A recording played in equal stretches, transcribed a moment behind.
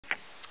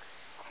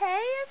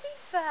Hey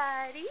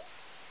everybody!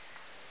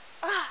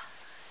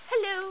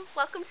 Hello,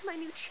 welcome to my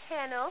new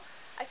channel.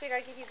 I figured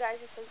I'd give you guys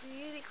just a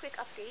really quick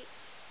update.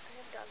 I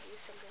have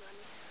doggies jumping on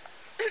me.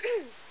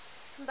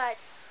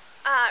 But,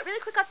 really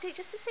quick update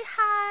just to say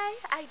hi.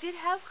 I did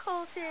have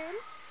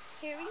Colton.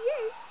 Here he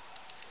is.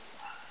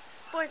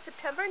 Born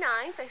September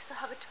 9th. I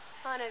still have a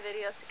ton of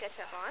videos to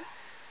catch up on.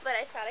 But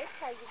I thought I'd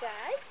tell you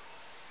guys.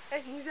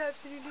 And he's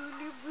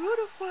absolutely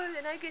beautiful.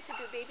 And I get to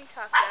do baby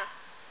talk now.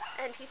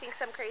 And he thinks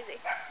I'm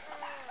crazy.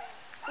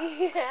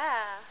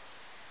 Yeah.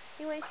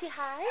 You want to say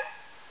hi?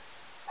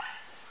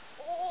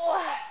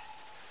 Oh.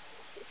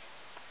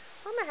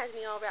 Mama has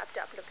me all wrapped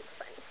up looking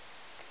funny.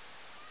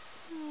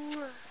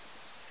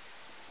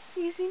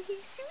 Isn't he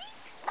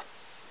sweet?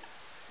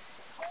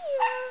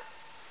 Yeah.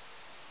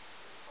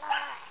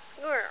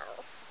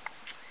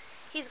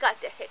 He's got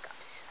the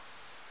hiccups.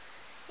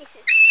 He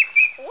says,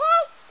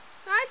 whoa!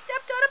 I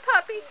stepped on a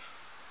puppy.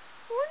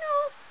 Oh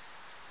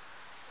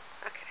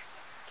no. Okay.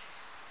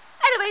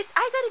 Anyways,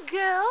 I gotta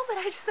go, but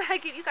I just thought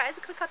I'd give you guys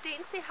a quick update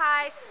and say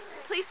hi.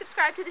 Please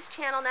subscribe to this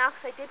channel now,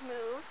 because I did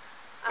move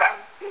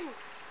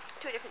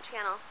to a different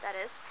channel, that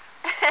is.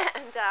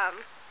 And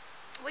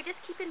we're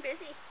just keeping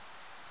busy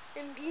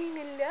and being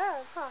in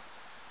love, huh?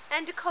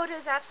 And Dakota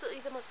is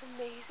absolutely the most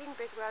amazing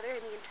big brother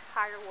in the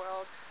entire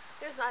world.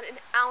 There's not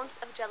an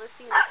ounce of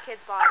jealousy in this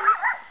kid's body.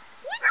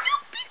 Would you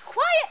be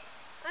quiet?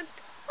 I'm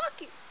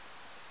talking.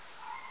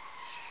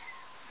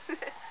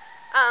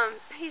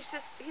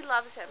 He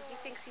loves him. He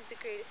thinks he's the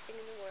greatest thing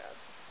in the world.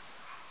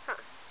 Huh.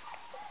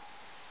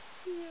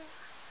 Yeah.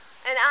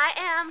 And I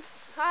am,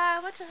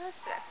 what's her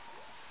today?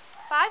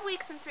 5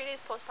 weeks and 3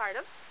 days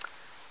postpartum.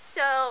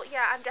 So,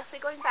 yeah, I'm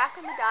definitely going back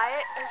on the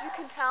diet. As you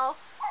can tell,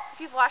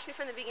 if you've watched me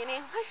from the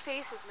beginning, my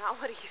face is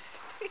not what it used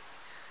to be.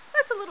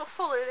 That's a little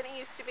fuller than it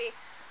used to be.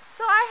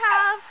 So I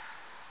have,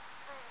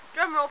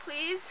 drum roll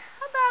please,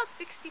 about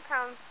 60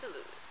 pounds to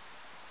lose.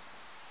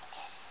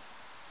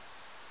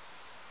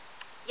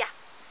 Yeah.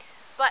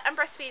 But I'm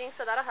breastfeeding,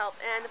 so that'll help.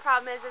 And the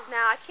problem is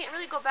now I can't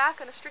really go back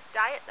on a strict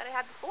diet that I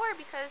had before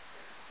because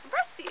I'm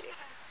breastfeeding.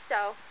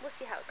 So, we'll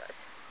see how it goes.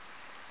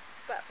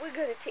 But we're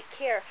going to take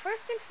care of,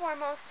 first and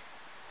foremost,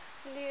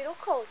 little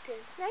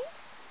Colton, right?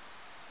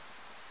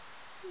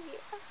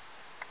 Yeah.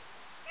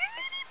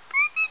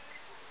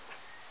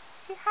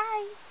 Say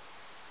hi.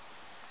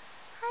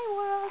 Hi,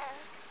 world.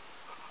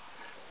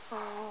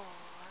 Oh.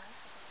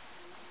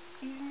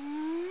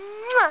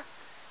 Mwah.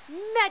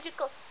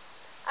 Magical.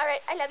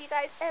 Alright, I love you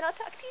guys, and I'll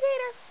talk to you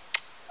later.